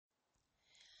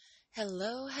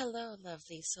Hello, hello,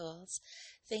 lovely souls.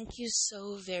 Thank you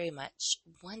so very much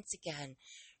once again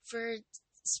for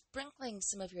sprinkling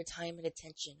some of your time and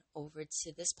attention over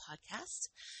to this podcast,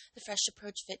 The Fresh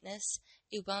Approach Fitness,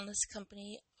 a wellness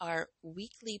company, our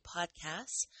weekly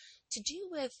podcast to do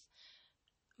with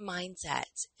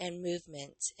mindset and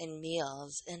movement and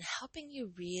meals and helping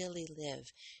you really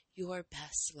live your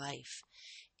best life.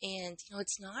 And,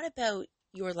 it's not about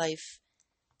your life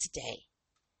today.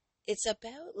 It's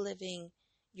about living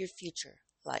your future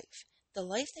life, the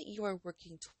life that you are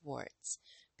working towards.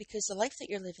 Because the life that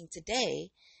you're living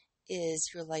today is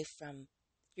your life from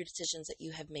your decisions that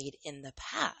you have made in the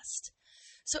past.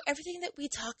 So everything that we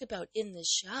talk about in this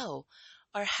show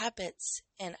are habits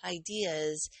and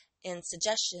ideas and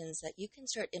suggestions that you can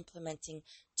start implementing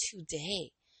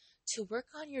today to work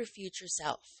on your future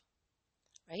self,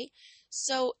 right?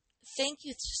 So thank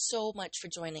you so much for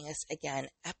joining us again.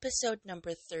 Episode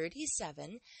number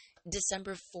 37,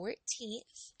 December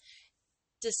 14th,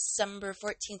 December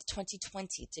 14th,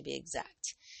 2020 to be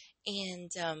exact.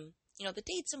 And, the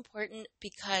date's important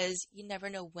because you never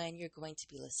know when you're going to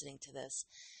be listening to this.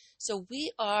 So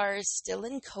we are still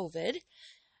in COVID.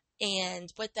 And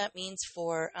what that means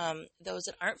for those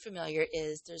that aren't familiar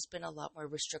is there's been a lot more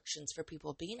restrictions for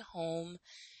people being home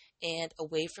and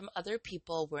away from other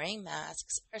people wearing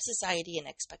masks. Our society and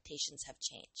expectations have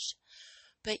changed.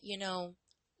 But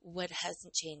what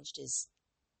hasn't changed is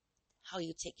how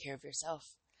you take care of yourself.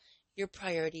 Your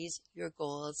priorities, your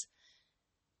goals,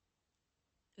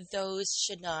 those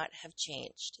should not have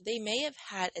changed. They may have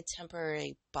had a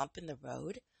temporary bump in the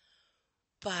road,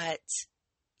 but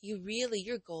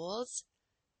your goals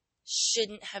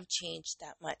shouldn't have changed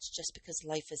that much just because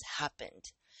life has happened.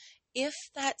 If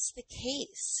that's the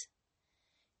case,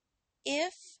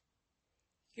 if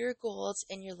your goals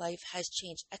and your life has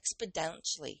changed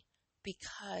exponentially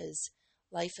because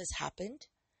life has happened,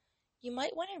 you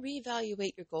might want to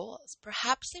reevaluate your goals.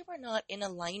 Perhaps they were not in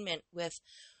alignment with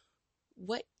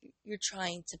what you're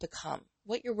trying to become,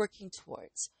 what you're working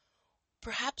towards.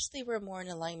 Perhaps they were more in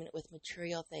alignment with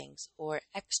material things or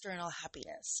external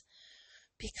happiness,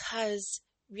 because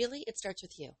really it starts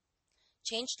with you.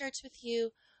 Change starts with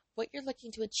you. What you're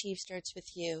looking to achieve starts with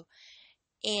you.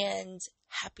 And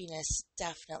happiness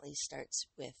definitely starts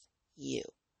with you.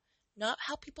 Not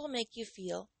how people make you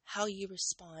feel, how you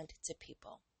respond to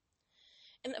people.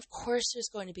 And of course, there's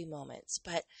going to be moments,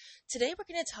 but today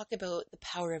we're going to talk about the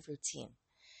power of routine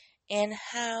and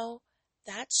how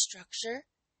that structure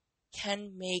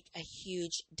can make a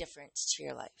huge difference to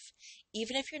your life.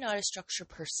 Even if you're not a structure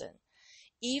person,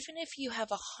 even if you have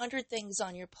 100 things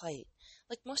on your plate,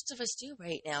 like most of us do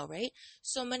right now, right?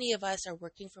 So many of us are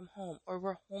working from home, or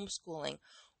we're homeschooling,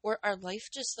 or our life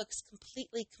just looks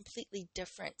completely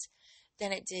different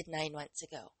than it did 9 months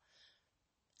ago.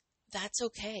 That's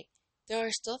okay. There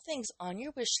are still things on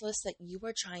your wish list that you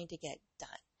are trying to get done.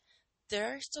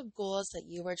 There are still goals that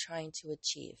you are trying to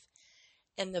achieve.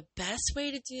 And the best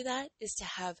way to do that is to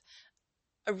have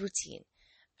a routine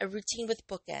with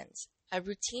bookends, a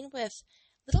routine with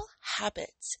little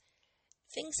habits,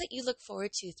 things that you look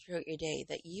forward to throughout your day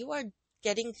that you are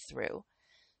getting through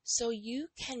so you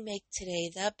can make today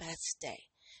the best day.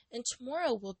 And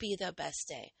tomorrow will be the best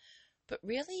day. But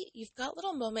really, you've got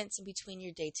little moments in between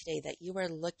your day today that you are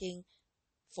looking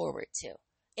forward to.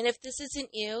 And if this isn't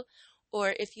you,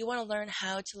 or if you want to learn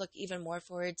how to look even more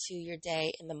forward to your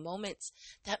day and the moments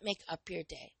that make up your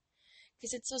day,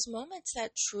 because it's those moments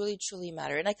that truly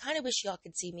matter. And I kind of wish y'all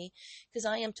could see me, because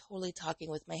I am totally talking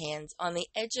with my hands on the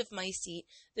edge of my seat,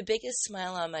 the biggest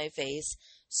smile on my face,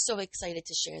 so excited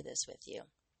to share this with you.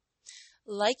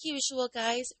 Like usual,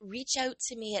 guys, reach out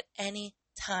to me at any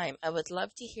time. I would love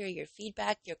to hear your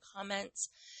feedback, your comments,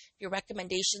 your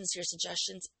recommendations, your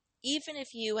suggestions, even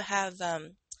if you have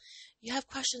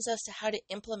questions as to how to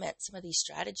implement some of these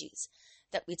strategies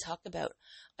that we talk about.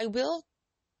 I will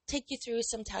take you through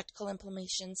some tactical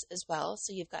implementations as well,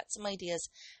 so you've got some ideas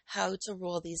how to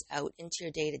roll these out into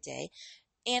your day-to-day.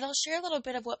 And I'll share a little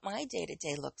bit of what my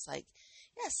day-to-day looks like.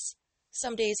 Yes,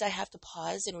 some days I have to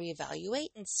pause and reevaluate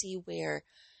and see where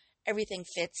everything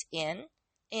fits in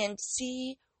and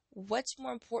see what's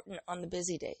more important on the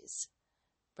busy days,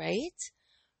 right?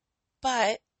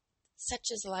 But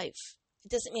such is life. It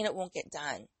doesn't mean it won't get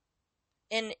done.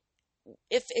 And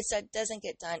if it doesn't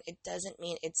get done, it doesn't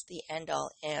mean it's the end all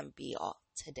and be all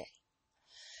today.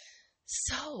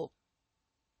 So,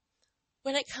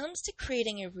 when it comes to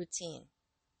creating a routine,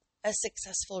 a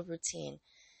successful routine,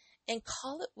 and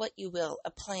call it what you will,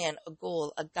 a plan, a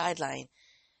goal, a guideline,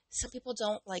 some people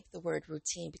don't like the word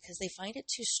routine because they find it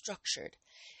too structured,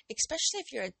 especially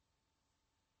if you're a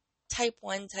type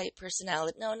 1 type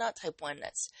personality. No, not type 1.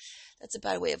 That's a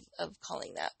bad way of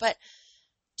calling that. But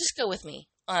just go with me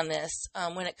on this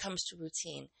when it comes to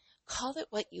routine. Call it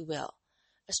what you will.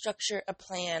 A structure, a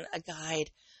plan, a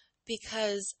guide.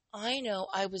 Because I know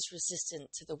I was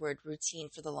resistant to the word routine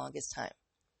for the longest time.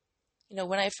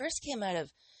 When I first came out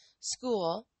of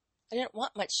school, I didn't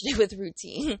want much to do with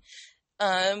routine.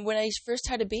 When I first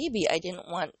had a baby, I didn't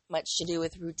want much to do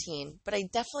with routine, but I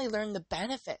definitely learned the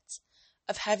benefits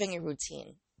of having a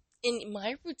routine. And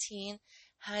my routine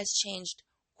has changed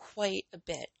quite a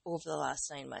bit over the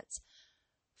last 9 months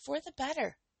for the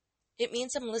better. It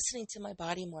means I'm listening to my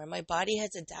body more. My body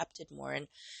has adapted more. And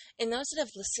those that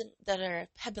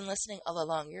have been listening all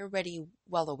along, you're already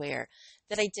well aware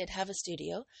that I did have a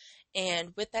studio.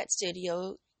 And with that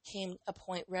studio came a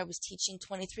point where I was teaching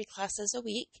 23 classes a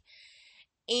week.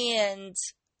 And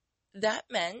that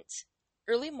meant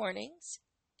early mornings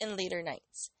and later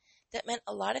nights. That meant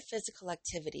a lot of physical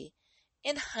activity.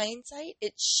 In hindsight,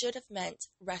 it should have meant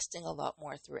resting a lot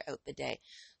more throughout the day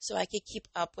so I could keep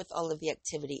up with all of the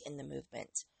activity in the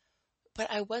movement. But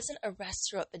I wasn't a rest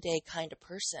throughout the day kind of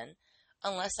person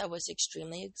unless I was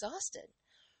extremely exhausted.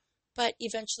 But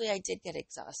eventually I did get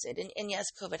exhausted. And yes,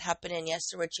 COVID happened, and yes,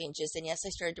 there were changes, and yes, I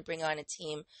started to bring on a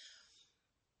team.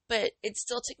 But it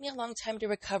still took me a long time to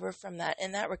recover from that.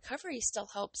 And that recovery still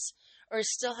helps, or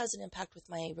still has an impact with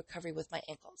my recovery with my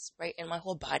ankles, right? And my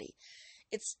whole body.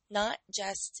 It's not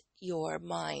just your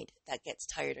mind that gets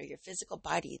tired or your physical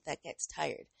body that gets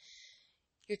tired.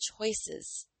 Your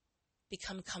choices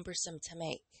become cumbersome to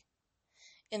make.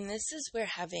 And this is where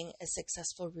having a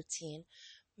successful routine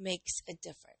makes a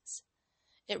difference.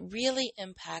 It really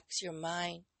impacts your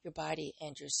mind, your body,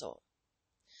 and your soul.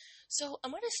 So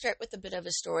I'm going to start with a bit of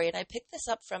a story, and I picked this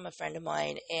up from a friend of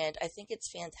mine, and I think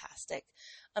it's fantastic.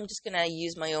 I'm just going to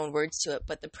use my own words to it,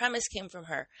 but the premise came from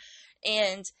her.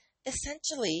 And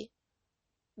essentially,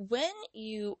 when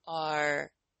you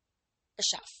are a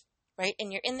chef, right,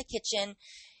 and you're in the kitchen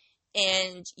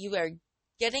and you are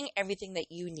getting everything that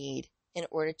you need in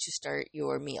order to start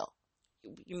your meal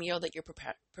that you're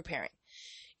preparing,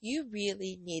 you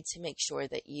really need to make sure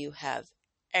that you have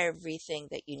everything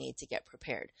that you need to get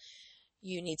prepared.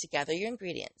 You need to gather your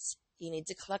ingredients. You need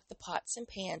to collect the pots and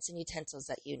pans and utensils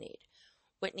that you need.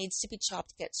 What needs to be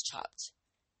chopped gets chopped.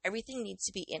 Everything needs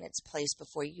to be in its place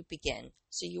before you begin,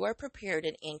 so you are prepared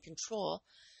and in control,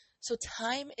 so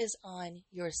time is on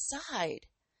your side.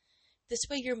 This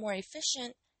way you're more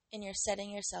efficient and you're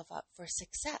setting yourself up for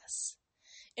success.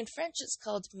 In French, it's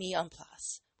called mise en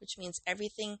place, which means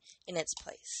everything in its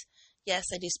place. Yes,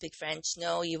 I do speak French.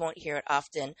 No, you won't hear it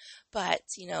often, but,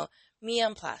 mise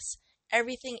en place,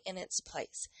 everything in its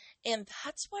place. And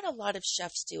that's what a lot of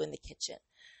chefs do in the kitchen.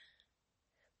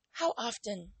 How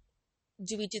often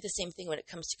do we do the same thing when it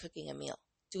comes to cooking a meal?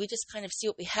 Do we just kind of see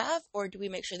what we have, or do we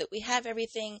make sure that we have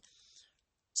everything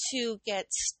to get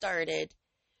started,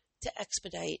 to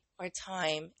expedite our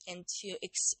time and to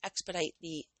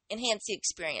enhance the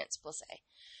experience, we'll say,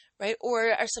 right?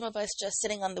 Or are some of us just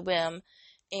sitting on the whim?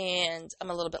 And I'm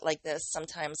a little bit like this.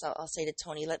 Sometimes I'll say to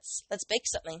Tony, let's bake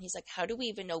something. He's like, how do we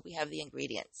even know we have the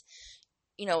ingredients?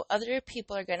 Other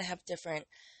people are going to have different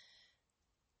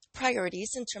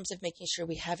priorities in terms of making sure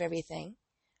we have everything,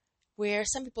 where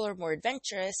some people are more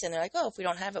adventurous and they're like, oh, if we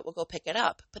don't have it, we'll go pick it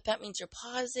up. But that means you're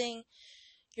pausing.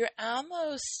 You're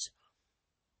almost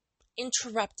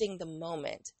interrupting the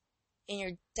moment, and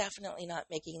you're definitely not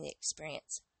making the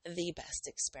experience the best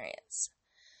experience.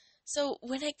 So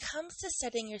when it comes to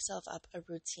setting yourself up a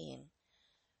routine,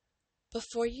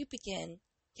 before you begin,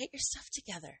 get your stuff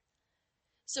together.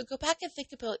 So go back and think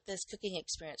about this cooking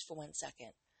experience for 1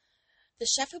 second. The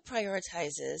chef who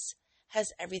prioritizes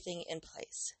has everything in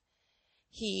place.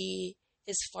 He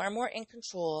is far more in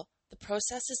control. The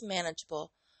process is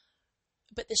manageable.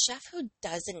 But the chef who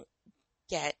doesn't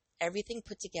get everything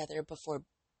put together before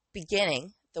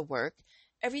beginning the work,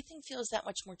 everything feels that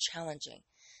much more challenging.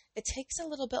 It takes a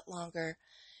little bit longer.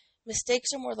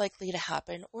 Mistakes are more likely to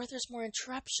happen, or there's more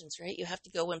interruptions, right? You have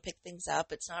to go and pick things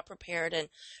up. It's not prepared and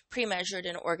pre-measured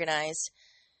and organized.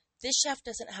 This chef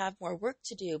doesn't have more work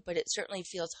to do, but it certainly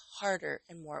feels harder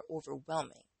and more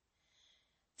overwhelming.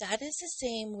 That is the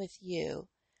same with you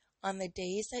on the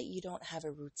days that you don't have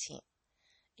a routine.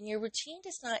 And your routine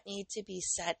does not need to be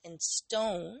set in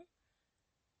stone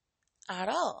at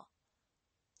all.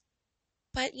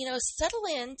 But, settle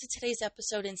into today's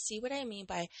episode and see what I mean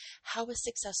by how a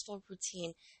successful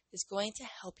routine is going to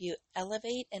help you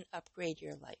elevate and upgrade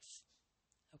your life.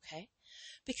 Okay?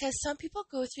 Because some people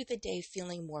go through the day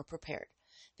feeling more prepared.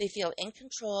 They feel in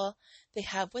control. They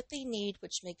have what they need,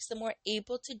 which makes them more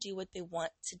able to do what they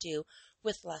want to do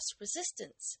with less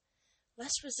resistance.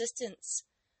 less resistance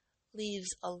leaves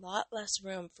a lot less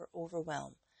room for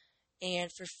overwhelm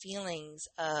and for feelings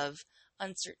of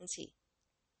uncertainty.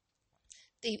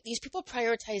 These people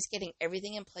prioritize getting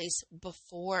everything in place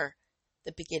before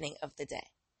the beginning of the day.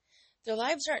 Their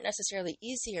lives aren't necessarily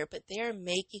easier, but they're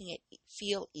making it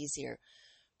feel easier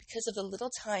because of the little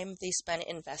time they spend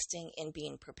investing in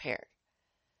being prepared.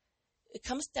 It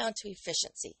comes down to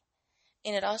efficiency,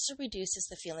 and it also reduces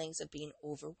the feelings of being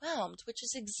overwhelmed, which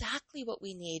is exactly what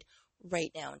we need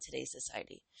right now in today's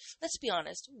society. Let's be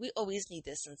honest, we always need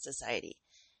this in society.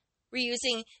 We're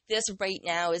using this right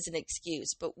now as an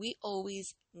excuse, but we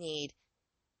always need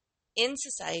in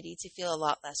society to feel a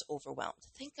lot less overwhelmed.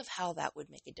 Think of how that would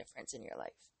make a difference in your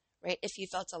life, right? If you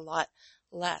felt a lot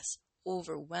less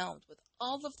overwhelmed with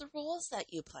all of the roles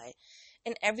that you play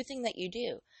and everything that you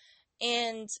do.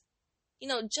 And,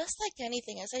 just like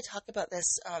anything, as I talk about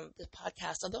this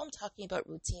podcast, although I'm talking about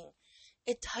routine,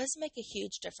 it does make a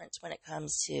huge difference when it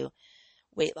comes to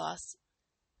weight loss,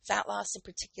 fat loss in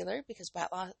particular, because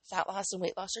fat loss and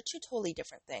weight loss are two totally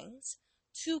different things,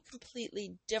 two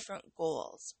completely different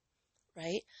goals,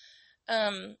 right?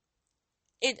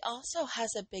 It also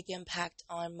has a big impact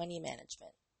on money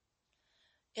management.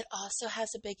 It also has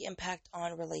a big impact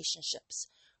on relationships,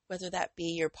 whether that be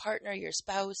your partner, your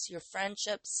spouse, your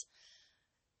friendships.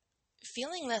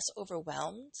 Feeling less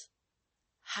overwhelmed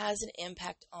has an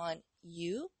impact on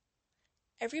you,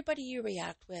 everybody you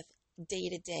react with day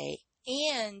to day,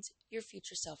 and your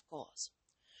future self goals.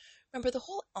 Remember, the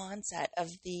whole onset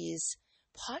of these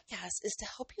podcasts is to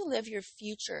help you live your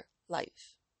future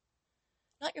life,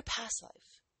 not your past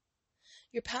life.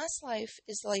 Your past life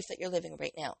is the life that you're living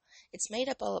right now. It's made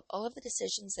up of all of the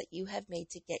decisions that you have made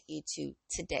to get you to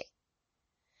today.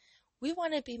 We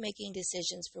want to be making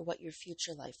decisions for what your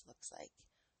future life looks like.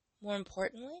 More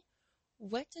importantly,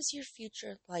 what does your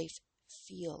future life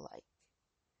feel like?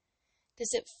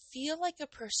 Does it feel like a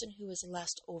person who is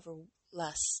less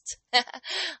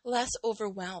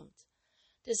overwhelmed?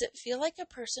 Does it feel like a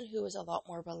person who is a lot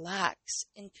more relaxed,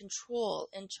 in control,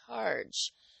 in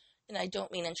charge? And I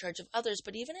don't mean in charge of others,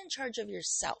 but even in charge of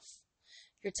yourself,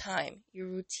 your time, your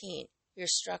routine, your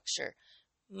structure,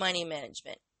 money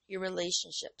management, your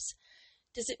relationships.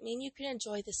 Does it mean you can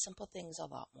enjoy the simple things a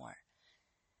lot more?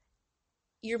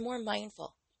 You're more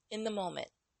mindful in the moment.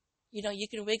 You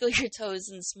can wiggle your toes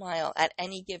and smile at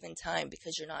any given time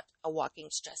because you're not a walking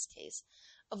stress case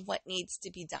of what needs to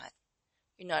be done.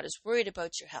 You're not as worried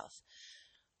about your health.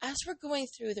 As we're going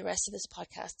through the rest of this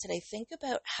podcast today, think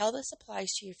about how this applies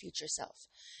to your future self.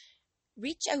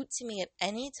 Reach out to me at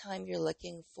any time you're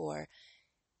looking for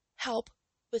help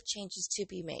with changes to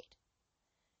be made.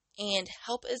 And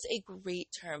help is a great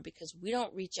term because we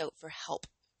don't reach out for help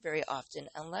very often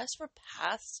unless we're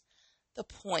past the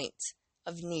point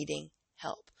of needing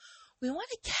help. We want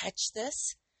to catch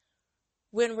this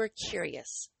when we're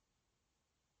curious.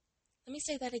 Let me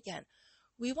say that again.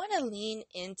 We want to lean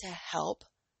into help,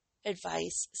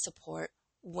 advice, support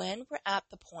when we're at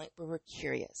the point where we're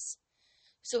curious.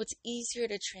 So it's easier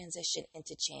to transition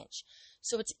into change.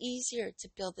 So it's easier to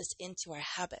build this into our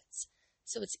habits.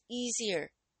 So it's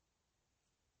easier,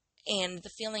 and the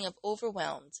feeling of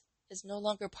overwhelmed is no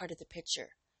longer part of the picture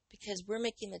because we're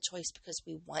making the choice because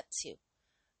we want to,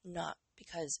 not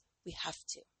because we have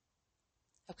to.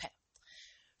 Okay.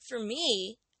 For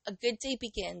me, a good day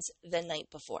begins the night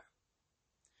before.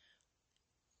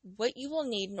 What you will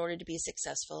need in order to be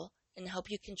successful and help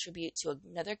you contribute to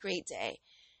another great day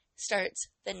starts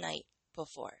the night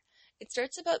before. It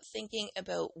starts about thinking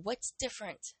about what's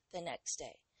different the next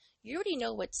day. You already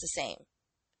know what's the same.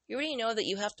 You already know that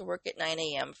you have to work at 9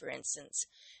 a.m., for instance,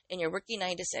 and you're working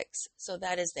 9 to 6, so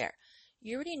that is there.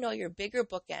 You already know your bigger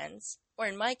bookends, or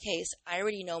in my case, I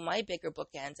already know my bigger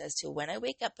bookends as to when I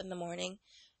wake up in the morning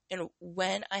and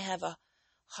when I have a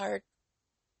hard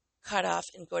cutoff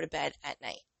and go to bed at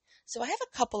night. So I have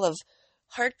a couple of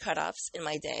hard cutoffs in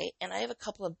my day, and I have a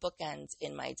couple of bookends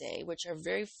in my day, which are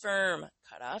very firm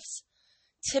cutoffs.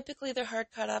 Typically, they're hard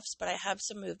cutoffs, but I have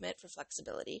some movement for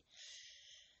flexibility.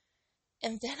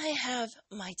 And then I have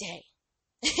my day.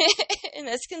 And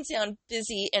this can sound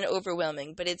busy and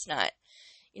overwhelming, but it's not.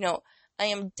 I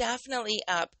am definitely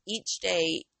up each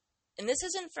day, and this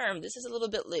isn't firm, this is a little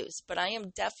bit loose, but I am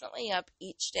definitely up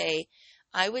each day,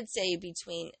 I would say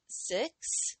between 6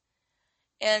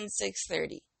 and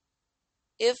 6:30,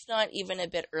 if not even a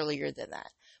bit earlier than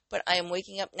that. But I am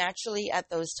waking up naturally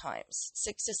at those times,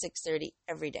 6 to 6:30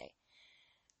 every day.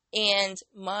 And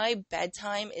my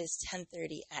bedtime is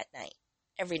 10:30 at night,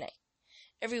 every night.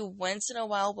 Every once in a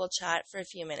while, we'll chat for a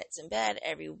few minutes in bed.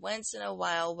 Every once in a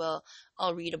while,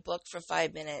 I'll read a book for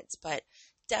 5 minutes, but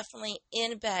definitely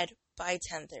in bed by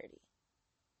 10:30.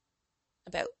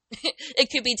 About. It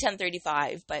could be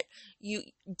 10:35, but you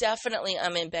definitely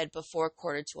I'm in bed before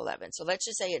 10:45. So let's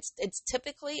just say it's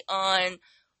typically on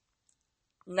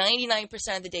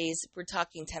 99% of the days we're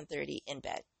talking 10:30 in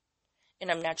bed.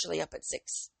 And I'm naturally up at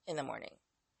 6 in the morning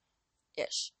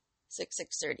ish.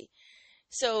 6:30.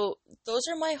 So those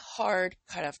are my hard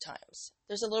cutoff times.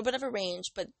 There's a little bit of a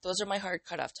range, but those are my hard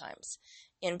cutoff times.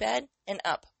 In bed and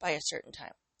up by a certain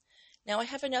time. Now I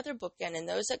have another bookend, and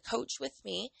those that coach with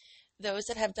me, those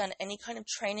that have done any kind of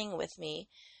training with me,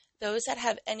 those that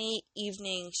have any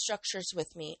evening structures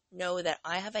with me know that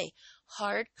I have a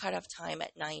hard cutoff time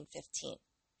at 9:15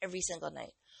 every single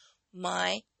night.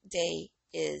 My day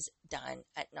is done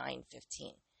at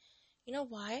 9:15. You know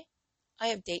why? I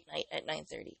have date night at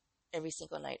 9:30 every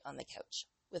single night on the couch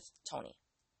with Tony.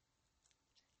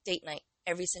 Date night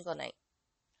every single night.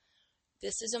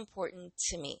 This is important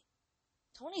to me.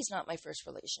 Tony's not my first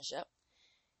relationship.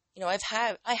 You know,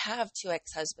 I have 2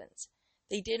 ex-husbands.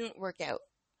 They didn't work out.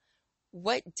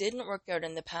 What didn't work out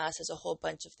in the past is a whole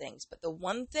bunch of things. But the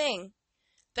one thing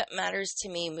that matters to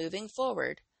me moving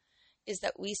forward is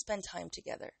that we spend time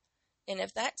together. And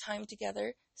if that time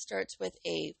together starts with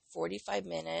a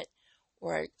 45-minute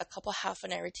or a couple half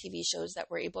an hour TV shows that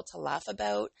we're able to laugh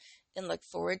about and look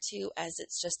forward to as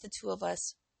it's just the 2 of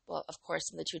us, well, of course,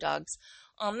 and the 2 dogs,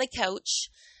 on the couch,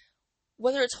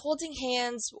 whether it's holding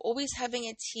hands, always having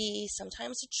a tea,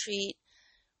 sometimes a treat,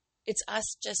 it's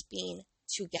us just being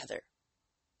together.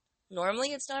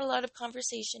 Normally, it's not a lot of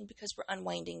conversation because we're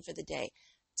unwinding for the day.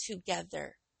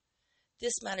 Together.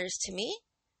 This matters to me.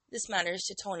 This matters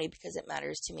to Tony because it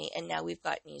matters to me, and now we've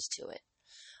gotten used to it.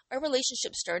 Our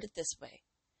relationship started this way,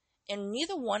 and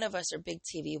neither one of us are big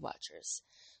TV watchers.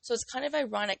 So it's kind of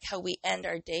ironic how we end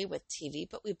our day with TV,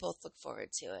 but we both look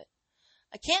forward to it.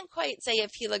 I can't quite say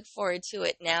if he looked forward to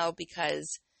it now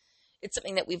because it's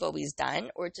something that we've always done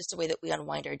or just a way that we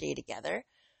unwind our day together.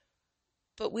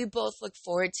 But we both look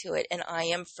forward to it, and I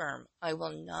am firm. I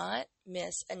will not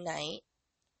miss a night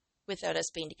without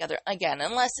us being together. Again,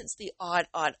 unless it's the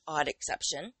odd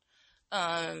exception.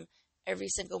 Every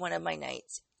single one of my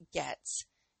nights gets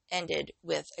ended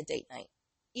with a date night.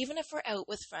 Even if we're out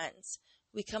with friends,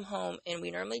 we come home and we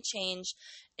normally change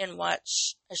and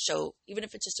watch a show, even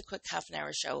if it's just a quick half an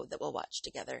hour show that we'll watch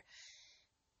together.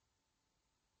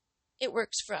 It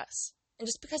works for us. And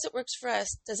just because it works for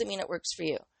us doesn't mean it works for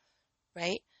you,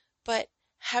 right? But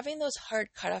having those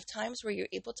hard cutoff times where you're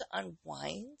able to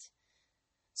unwind.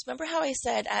 So remember how I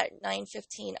said at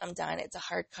 9:15 I'm done. It's a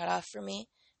hard cutoff for me,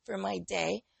 for my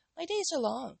day. My days are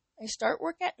long. I start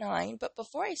work at 9, but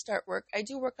before I start work, I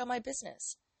do work on my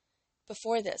business.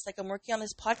 Before this, like I'm working on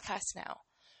this podcast now,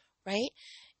 right?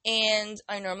 And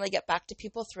I normally get back to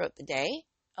people throughout the day.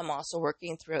 I'm also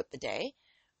working throughout the day.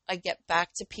 I get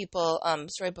back to people,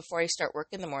 before I start work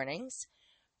in the mornings.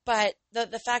 But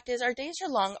the fact is our days are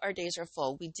long, our days are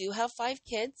full. We do have 5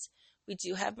 kids. We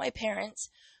do have my parents.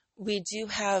 We do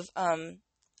have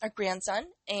our grandson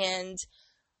and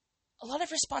a lot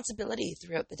of responsibility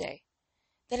throughout the day.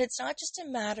 That it's not just a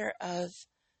matter of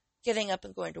getting up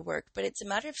and going to work, but it's a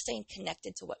matter of staying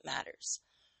connected to what matters.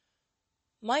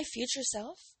 My future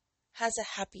self has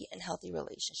a happy and healthy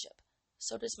relationship.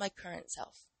 So does my current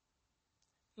self.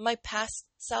 My past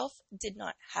self did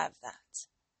not have that.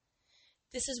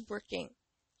 This is working.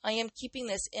 I am keeping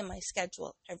this in my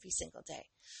schedule every single day.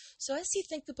 So as you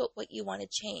think about what you want to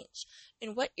change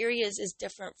and what areas is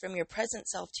different from your present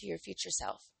self to your future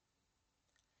self,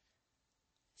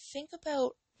 think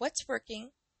about what's working,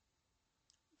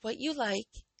 what you like,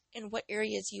 and what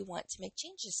areas you want to make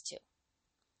changes to.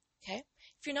 Okay?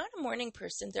 If you're not a morning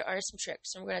person, there are some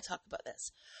tricks, and we're going to talk about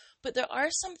this. But there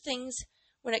are some things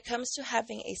when it comes to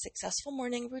having a successful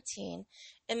morning routine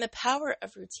and the power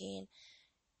of routine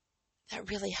that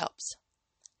really helps.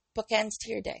 Bookends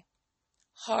to your day.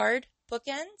 Hard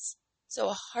bookends, so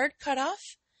a hard cutoff,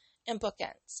 and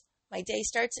bookends. My day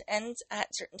starts and ends at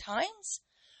certain times.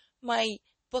 My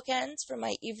bookends for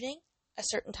my evening, a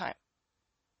certain time.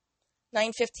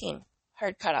 9:15,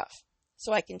 hard cutoff.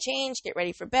 So I can change, get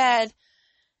ready for bed.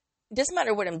 It doesn't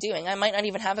matter what I'm doing. I might not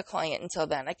even have a client until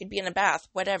then. I could be in a bath,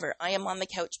 whatever. I am on the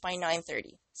couch by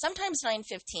 9:30. Sometimes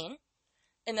 9:15.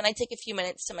 And then I take a few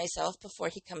minutes to myself before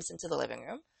he comes into the living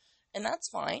room. And that's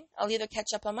fine. I'll either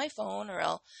catch up on my phone or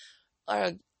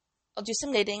I'll do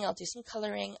some knitting. I'll do some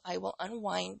coloring. I will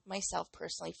unwind myself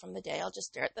personally from the day. I'll just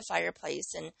stare at the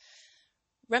fireplace and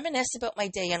reminisce about my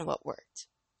day and what worked.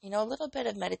 You know, a little bit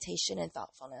of meditation and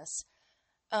thoughtfulness.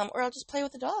 Or I'll just play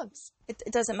with the dogs.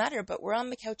 It doesn't matter, but we're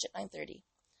on the couch at 9:30.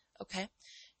 Okay?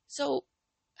 So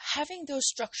having those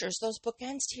structures, those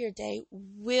bookends to your day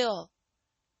will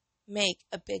make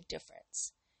a big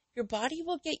difference. Your body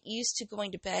will get used to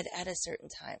going to bed at a certain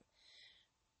time.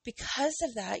 Because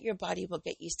of that, your body will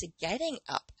get used to getting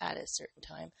up at a certain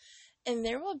time. And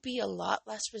there will be a lot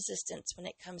less resistance when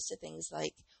it comes to things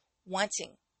like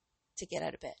wanting to get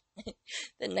out of bed,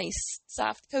 the nice,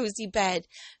 soft, cozy bed,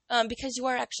 because you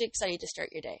are actually excited to start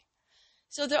your day.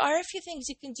 So there are a few things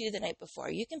you can do the night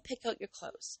before. You can pick out your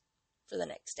clothes for the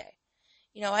next day.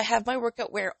 I have my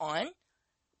workout wear on.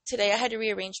 Today I had to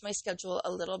rearrange my schedule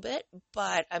a little bit,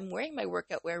 but I'm wearing my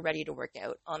workout wear ready to work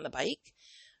out on the bike.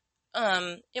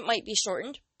 It might be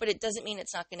shortened, but it doesn't mean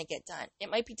it's not going to get done. It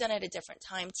might be done at a different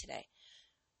time today,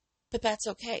 but that's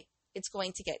okay. It's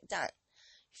going to get done.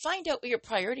 Find out what your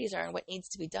priorities are and what needs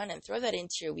to be done and throw that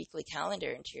into your weekly calendar,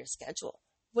 into your schedule.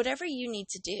 Whatever you need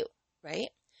to do, right?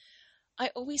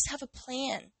 I always have a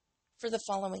plan for the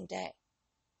following day.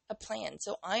 A plan.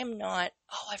 So I am not,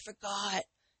 I forgot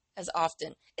as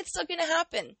often. It's still going to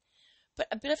happen, but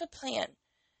a bit of a plan.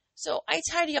 So I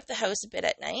tidy up the house a bit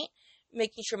at night,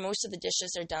 making sure most of the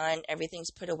dishes are done,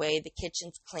 everything's put away, the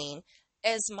kitchen's clean,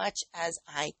 as much as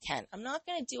I can. I'm not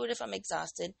going to do it if I'm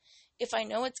exhausted. If I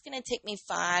know it's going to take me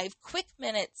 5 quick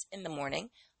minutes in the morning,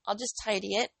 I'll just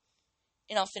tidy it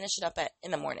and I'll finish it up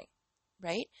in the morning,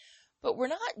 right? But we're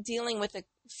not dealing with a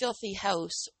filthy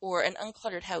house or an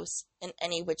uncluttered house in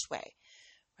any which way,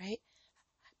 right?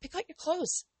 Pick out your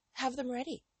clothes. Have them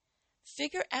ready.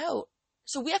 Figure out.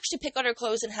 So we actually pick out our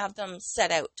clothes and have them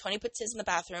set out. Tony puts his in the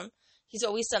bathroom. He's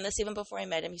always done this. Even before I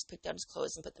met him, he's picked out his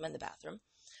clothes and put them in the bathroom.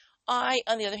 I,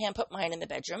 on the other hand, put mine in the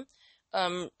bedroom.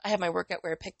 I have my workout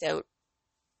wear picked out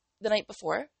the night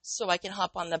before so I can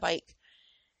hop on the bike.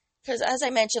 Because as I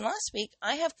mentioned last week,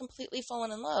 I have completely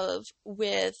fallen in love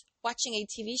with watching a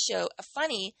TV show, a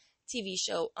funny TV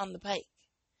show on the bike.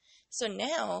 So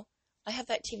now I have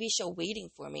that TV show waiting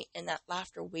for me and that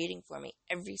laughter waiting for me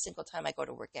every single time I go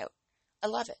to work out. I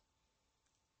love it.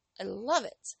 I love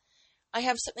it. I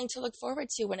have something to look forward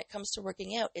to when it comes to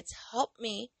working out. It's helped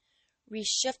me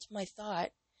reshift my thought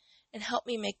and help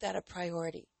me make that a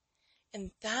priority.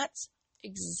 And that's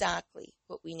exactly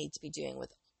what we need to be doing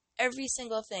with every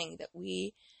single thing that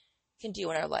we can do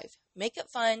in our life. Make it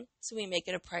fun so we make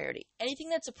it a priority. Anything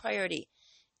that's a priority,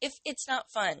 if it's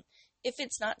not fun, if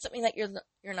it's not something that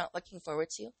you're not looking forward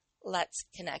to, let's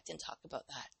connect and talk about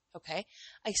that, okay?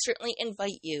 I certainly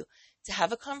invite you to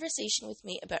have a conversation with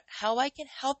me about how I can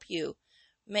help you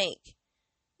make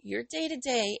your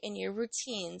day-to-day and your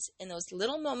routines and those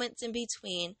little moments in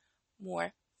between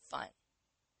more fun.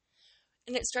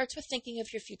 And it starts with thinking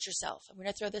of your future self. I'm going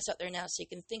to throw this out there now so you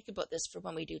can think about this for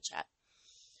when we do chat.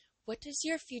 What does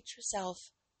your future self,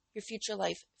 your future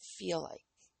life feel like?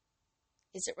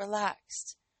 Is it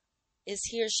relaxed? Is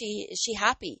she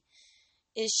happy?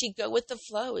 Is she go with the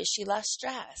flow? Is she less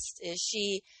stressed? Is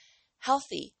she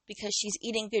healthy because she's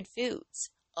eating good foods?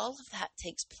 All of that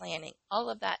takes planning. All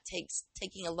of that takes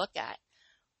taking a look at.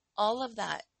 All of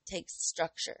that takes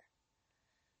structure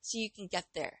so you can get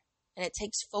there. And it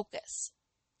takes focus.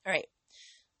 All right,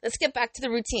 let's get back to the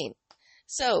routine.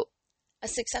 So a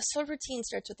successful routine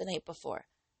starts with the night before.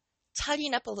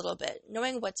 Tidying up a little bit,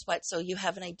 knowing what's what so you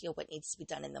have an idea what needs to be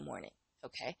done in the morning,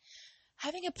 okay?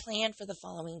 Having a plan for the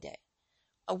following day.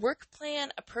 A work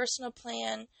plan, a personal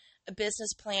plan, a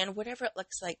business plan, whatever it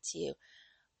looks like to you.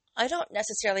 I don't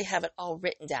necessarily have it all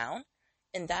written down,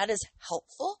 and that is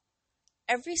helpful.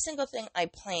 Every single thing I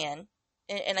plan,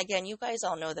 and again, you guys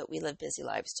all know that we live busy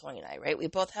lives, Tony and I, right? We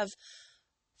both have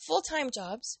full-time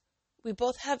jobs. We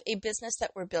both have a business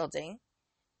that we're building.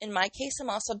 In my case, I'm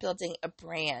also building a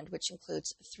brand, which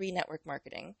includes 3 network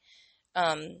marketing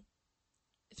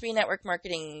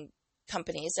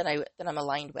companies that I'm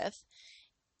aligned with.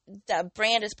 That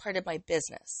brand is part of my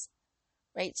business,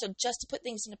 right? So just to put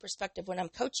things into perspective, when I'm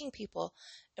coaching people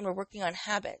and we're working on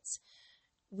habits,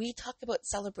 we talk about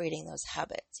celebrating those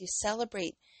habits. You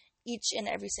celebrate each and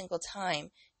every single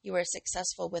time you are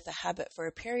successful with a habit for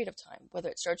a period of time, whether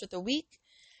it starts with a week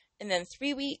and then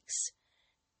 3 weeks,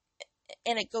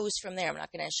 and it goes from there. I'm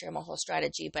not going to share my whole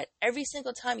strategy, but every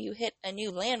single time you hit a new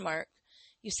landmark,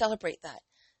 you celebrate that.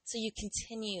 So you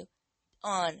continue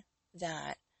on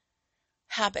that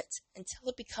habit until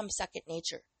it becomes second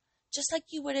nature, just like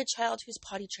you would a child who's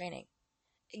potty training.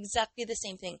 Exactly the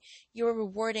same thing. You're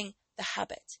rewarding the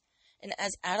habit. And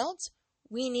as adults,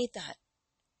 we need that.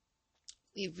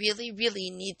 We really, really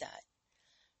need that.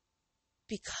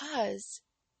 Because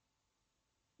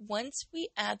once we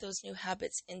add those new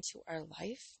habits into our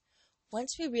life,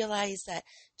 once we realize that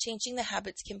changing the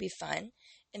habits can be fun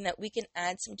and that we can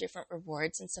add some different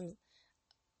rewards and some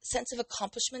sense of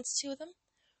accomplishments to them,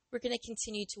 we're going to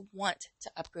continue to want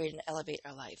to upgrade and elevate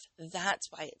our life. That's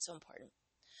why it's so important.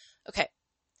 Okay,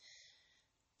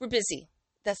 we're busy.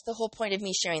 That's the whole point of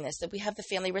me sharing this, that we have the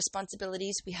family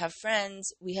responsibilities, we have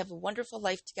friends, we have a wonderful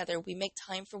life together, we make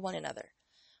time for one another.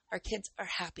 Our kids are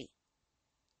happy.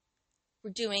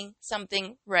 We're doing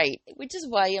something right, which is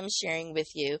why I'm sharing with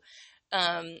you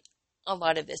a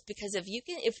lot of this, because if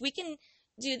we can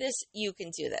do this, you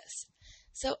can do this.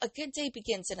 So a good day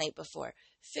begins the night before.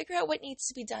 Figure out what needs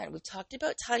to be done. We've talked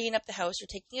about tidying up the house or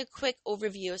taking a quick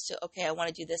overview as to, okay, I want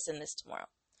to do this and this tomorrow.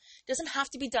 It doesn't have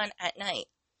to be done at night.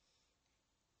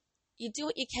 You do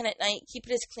what you can at night, keep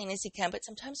it as clean as you can, but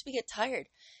sometimes we get tired.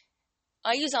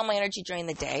 I use all my energy during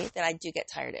the day, then I do get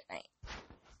tired at night.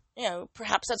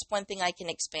 Perhaps that's one thing I can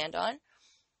expand on,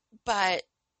 but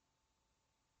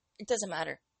it doesn't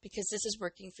matter because this is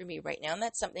working for me right now, and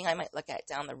that's something I might look at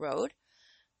down the road.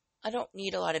 I don't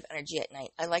need a lot of energy at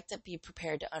night. I like to be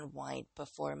prepared to unwind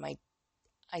before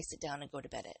I sit down and go to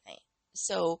bed at night.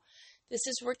 So this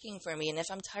is working for me, and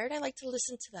if I'm tired, I like to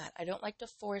listen to that. I don't like to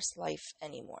force life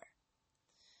anymore.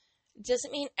 It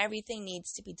doesn't mean everything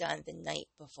needs to be done the night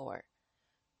before,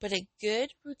 but a good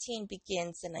routine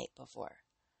begins the night before.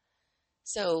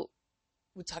 So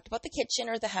we talked about the kitchen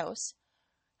or the house.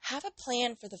 Have a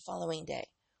plan for the following day,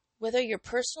 whether your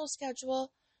personal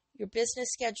schedule, your business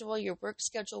schedule, your work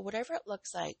schedule, whatever it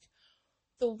looks like.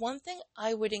 The one thing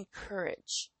I would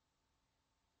encourage,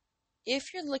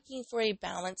 if you're looking for a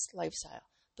balanced lifestyle,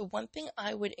 the one thing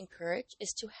I would encourage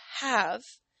is to have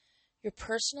your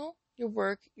personal, your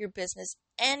work, your business,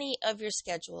 any of your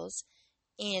schedules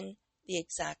in the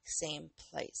exact same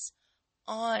place,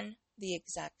 on the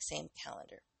exact same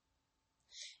calendar.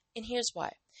 And here's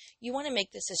why. You want to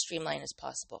make this as streamlined as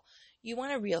possible. You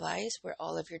want to realize where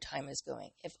all of your time is going.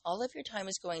 If all of your time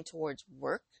is going towards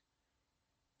work,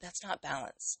 that's not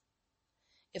balance.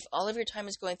 If all of your time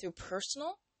is going through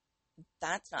personal,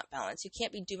 that's not balance. You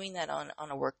can't be doing that on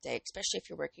a work day, especially if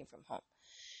you're working from home.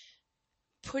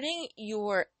 Putting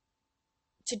your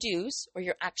to-dos or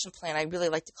your action plan, I really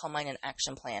like to call mine an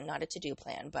action plan, not a to-do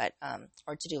plan, but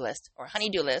or to-do list or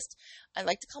honey-do list. I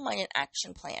like to call mine an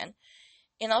action plan.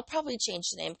 And I'll probably change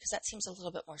the name because that seems a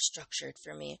little bit more structured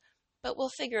for me. But we'll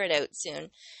figure it out soon.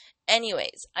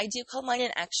 Anyways, I do call mine an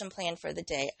action plan for the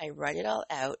day. I write it all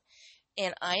out.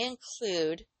 And I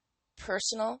include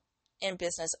personal and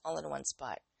business all in one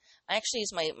spot. I actually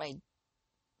use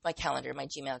my calendar, my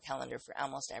Gmail calendar for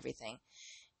almost everything.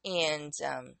 And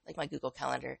like my Google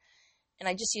Calendar. And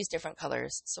I just use different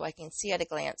colors so I can see at a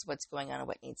glance what's going on and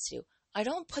what needs to. I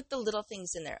don't put the little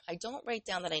things in there. I don't write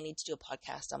down that I need to do a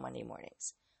podcast on Monday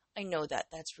mornings. I know that.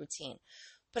 That's routine.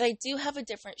 But I do have a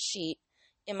different sheet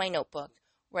in my notebook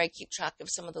where I keep track of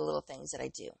some of the little things that I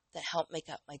do that help make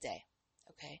up my day.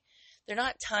 Okay? They're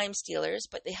not time stealers,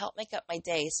 but they help make up my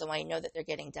day so I know that they're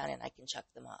getting done and I can check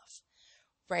them off.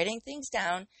 Writing things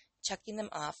down, checking them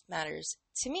off matters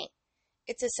to me.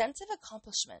 It's a sense of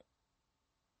accomplishment.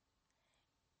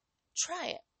 Try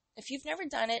it. If you've never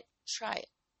done it, try it.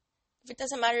 If it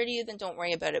doesn't matter to you, then don't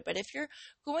worry about it. But if you're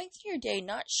going through your day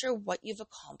not sure what you've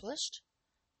accomplished,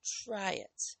 try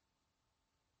it.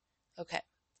 Okay.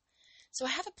 So I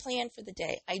have a plan for the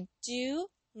day. I do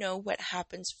know what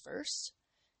happens first,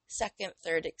 second,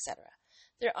 third, etc.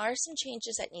 There are some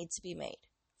changes that need to be made,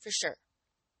 for sure.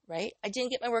 Right? I didn't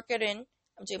get my workout in.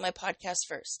 I'm doing my podcast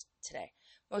first today.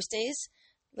 Most days,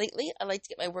 lately, I like to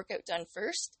get my workout done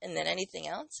first and then anything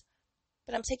else.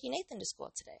 But I'm taking Nathan to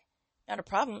school today. Not a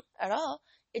problem at all.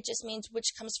 It just means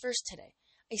which comes first today.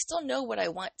 I still know what I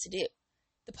want to do.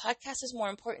 The podcast is more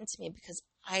important to me because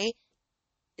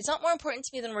it's not more important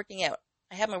to me than working out.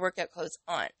 I have my workout clothes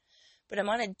on, but I'm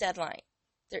on a deadline.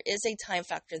 There is a time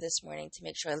factor this morning to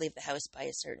make sure I leave the house by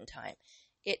a certain time.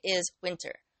 It is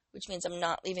winter, which means I'm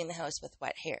not leaving the house with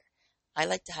wet hair. I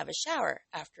like to have a shower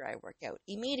after I work out,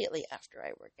 immediately after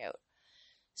I work out.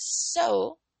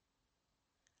 So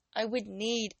I would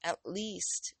need at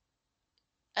least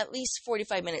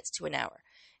 45 minutes to an hour.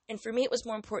 And for me, it was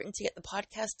more important to get the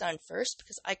podcast done first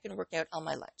because I can work out on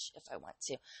my lunch if I want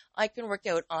to. I can work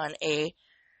out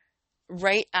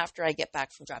right after I get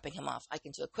back from dropping him off. I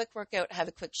can do a quick workout, have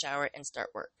a quick shower, and start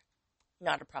work.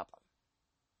 Not a problem,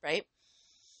 right?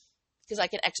 Because I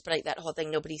can expedite that whole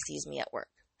thing. Nobody sees me at work.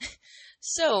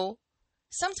 So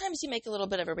sometimes you make a little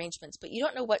bit of arrangements, but you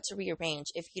don't know what to rearrange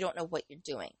if you don't know what you're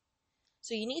doing.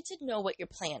 So you need to know what your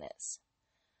plan is.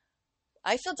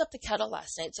 I filled up the kettle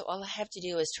last night, so all I have to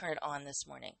do is turn it on this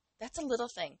morning. That's a little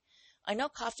thing. I know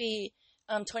coffee,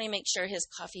 Tony makes sure his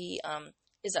coffee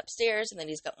is upstairs, and then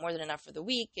he's got more than enough for the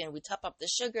week, and we top up the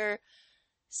sugar.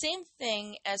 Same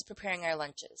thing as preparing our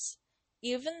lunches.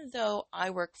 Even though I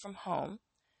work from home,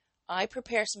 I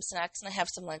prepare some snacks and I have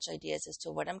some lunch ideas as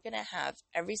to what I'm going to have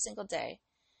every single day.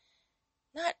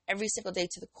 not every single day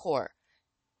to the core,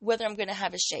 whether I'm going to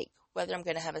have a shake, whether I'm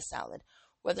going to have a salad,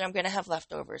 whether I'm going to have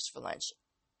leftovers for lunch.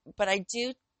 But I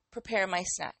do prepare my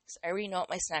snacks. I already know what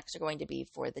my snacks are going to be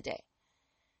for the day.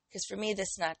 Because for me, the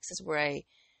snacks is where I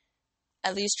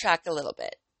lose track a little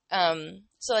bit.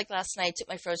 So like last night, I took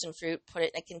my frozen fruit, put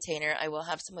it in a container. I will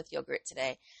have some with yogurt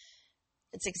today.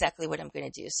 It's exactly what I'm going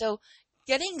to do. So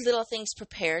getting little things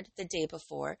prepared the day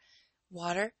before,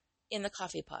 water in the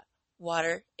coffee pot,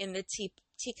 water in the tea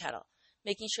kettle,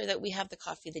 making sure that we have the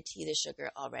coffee, the tea, the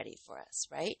sugar all ready for us,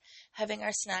 right? Having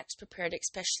our snacks prepared,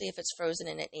 especially if it's frozen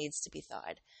and it needs to be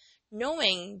thawed.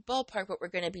 Knowing ballpark what we're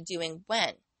going to be doing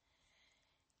when.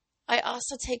 I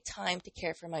also take time to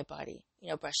care for my body,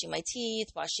 brushing my teeth,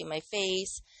 washing my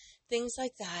face, things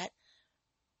like that.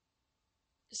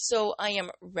 So I am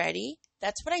ready.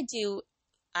 That's what I do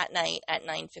at night at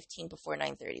 9:15 before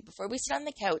 9:30. Before we sit on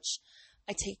the couch,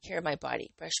 I take care of my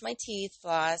body, brush my teeth,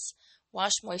 floss,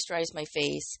 moisturize my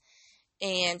face,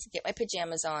 and get my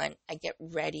pajamas on. I get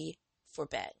ready for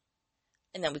bed.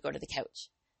 And then we go to the couch.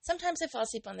 Sometimes I fall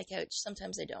asleep on the couch.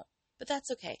 Sometimes I don't. But that's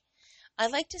okay. I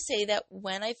like to say that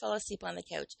when I fall asleep on the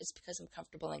couch, it's because I'm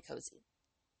comfortable and cozy.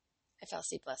 I fell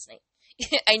asleep last night.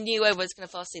 I knew I was going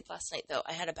to fall asleep last night, though.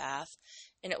 I had a bath,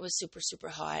 and it was super, super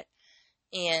hot.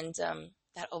 And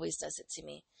that always does it to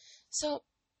me. So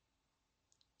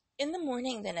in the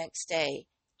morning the next day,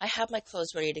 I have my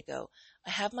clothes ready to go. I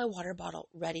have my water bottle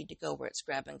ready to go where it's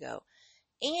grab and go.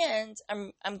 And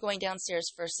I'm going downstairs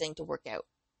first thing to work out.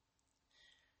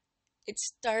 It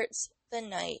starts the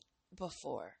night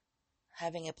before,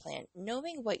 having a plan,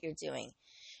 knowing what you're doing.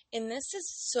 And this is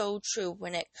so true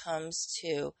when it comes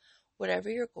to whatever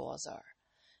your goals are.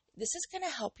 This is going to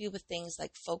help you with things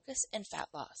like focus and fat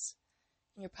loss.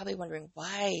 And you're probably wondering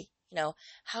why,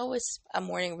 how is a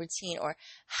morning routine or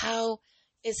how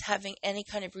is having any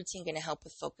kind of routine going to help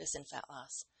with focus and fat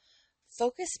loss?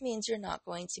 Focus means you're not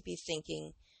going to be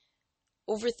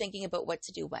overthinking about what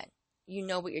to do when. You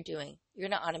know what you're doing. You're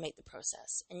going to automate the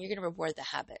process and you're going to reward the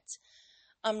habits.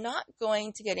 I'm not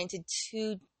going to get into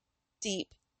too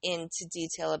deep into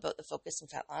detail about the focus and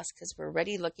fat loss because we're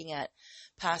already looking at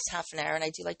past half an hour and I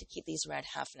do like to keep these around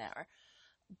half an hour.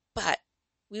 But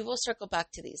we will circle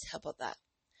back to these. How about that?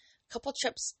 Couple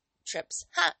tips,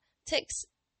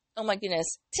 oh my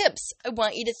goodness, tips I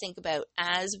want you to think about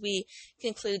as we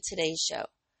conclude today's show.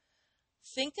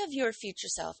 Think of your future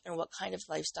self and what kind of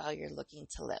lifestyle you're looking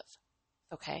to live,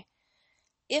 okay?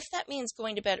 If that means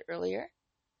going to bed earlier,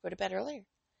 go to bed earlier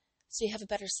so you have a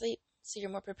better sleep, so you're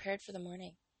more prepared for the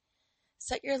morning.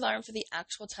 Set your alarm for the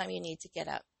actual time you need to get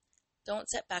up. Don't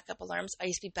set backup alarms. I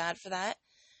used to be bad for that.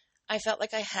 I felt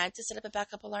like I had to set up a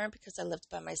backup alarm because I lived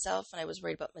by myself and I was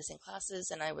worried about missing classes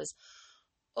and I was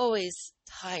always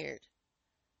tired.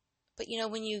 But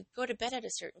when you go to bed at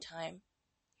a certain time,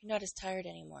 you're not as tired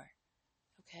anymore.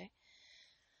 Okay?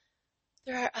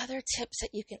 There are other tips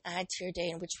that you can add to your day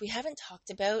in which we haven't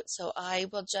talked about, so I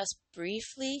will just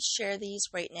briefly share these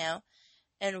right now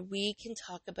and we can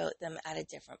talk about them at a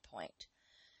different point.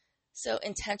 So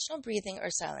intentional breathing or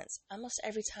silence. Almost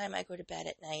every time I go to bed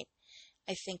at night,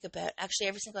 actually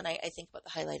every single night, I think about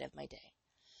the highlight of my day.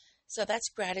 So that's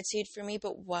gratitude for me,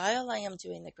 but while I am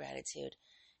doing the gratitude,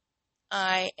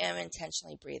 I am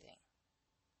intentionally breathing.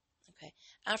 Okay.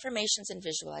 Affirmations and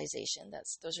visualization.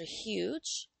 Those are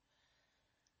huge.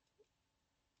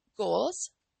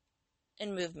 Goals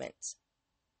and movement.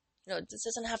 This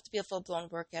doesn't have to be a full-blown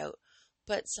workout,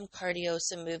 but some cardio,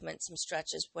 some movement, some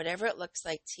stretches, whatever it looks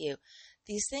like to you.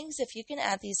 These things, if you can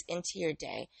add these into your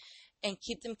day and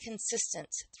keep them consistent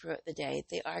throughout the day,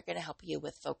 they are going to help you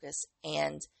with focus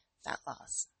and fat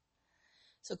loss.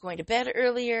 So going to bed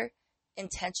earlier,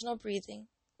 intentional breathing,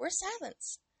 or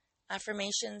silence,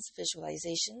 affirmations,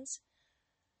 visualizations,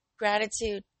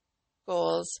 gratitude,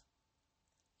 goals,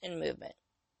 and movement.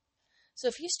 So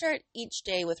if you start each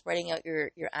day with writing out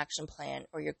your action plan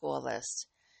or your goal list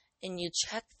and you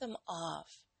check them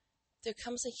off, there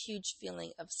comes a huge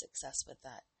feeling of success with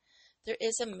that. There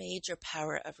is a major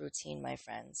power of routine, my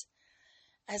friends.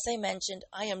 As I mentioned,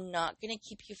 I am not going to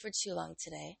keep you for too long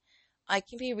today. I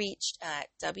can be reached at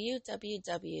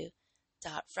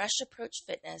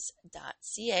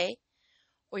www.freshapproachfitness.ca,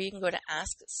 or you can go to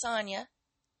Ask Sonya,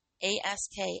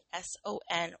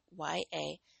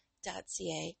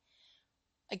 AskSonya.ca.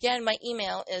 Again, my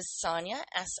email is Sonya,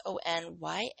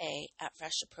 SONYA,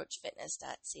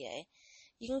 @freshapproachfitness.ca.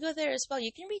 You can go there as well.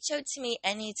 You can reach out to me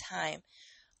anytime.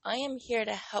 I am here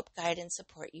to help guide and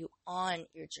support you on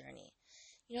your journey.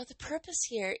 The purpose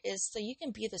here is so you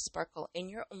can be the sparkle in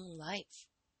your own life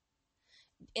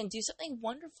and do something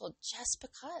wonderful just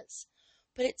because.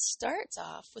 But it starts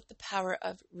off with the power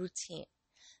of routine.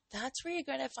 That's where you're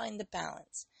going to find the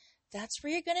balance. That's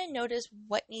where you're going to notice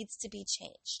what needs to be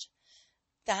changed.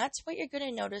 That's what you're going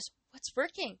to notice what's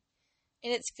working.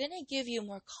 And it's going to give you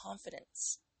more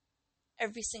confidence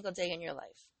every single day in your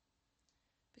life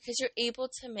because you're able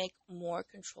to make more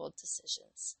controlled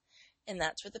decisions. And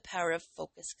that's where the power of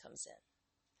focus comes in.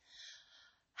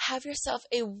 Have yourself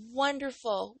a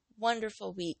wonderful,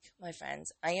 wonderful week, my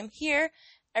friends. I am here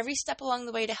every step along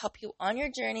the way to help you on your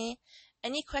journey.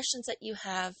 Any questions that you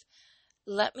have,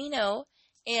 let me know.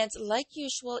 And like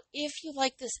usual, if you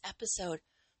like this episode,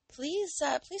 please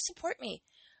support me.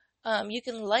 You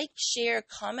can like, share,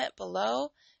 comment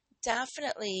below.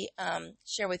 Definitely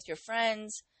share with your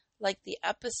friends, like the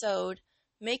episode,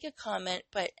 make a comment.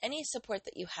 But any support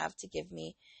that you have to give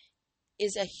me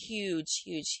is a huge,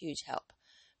 huge, huge help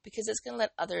because it's going to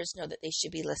let others know that they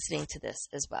should be listening to this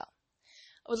as well.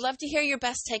 I would love to hear your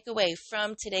best takeaway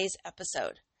from today's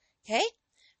episode. Okay?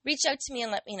 Reach out to me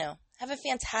and let me know. Have a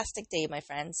fantastic day, my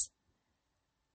friends.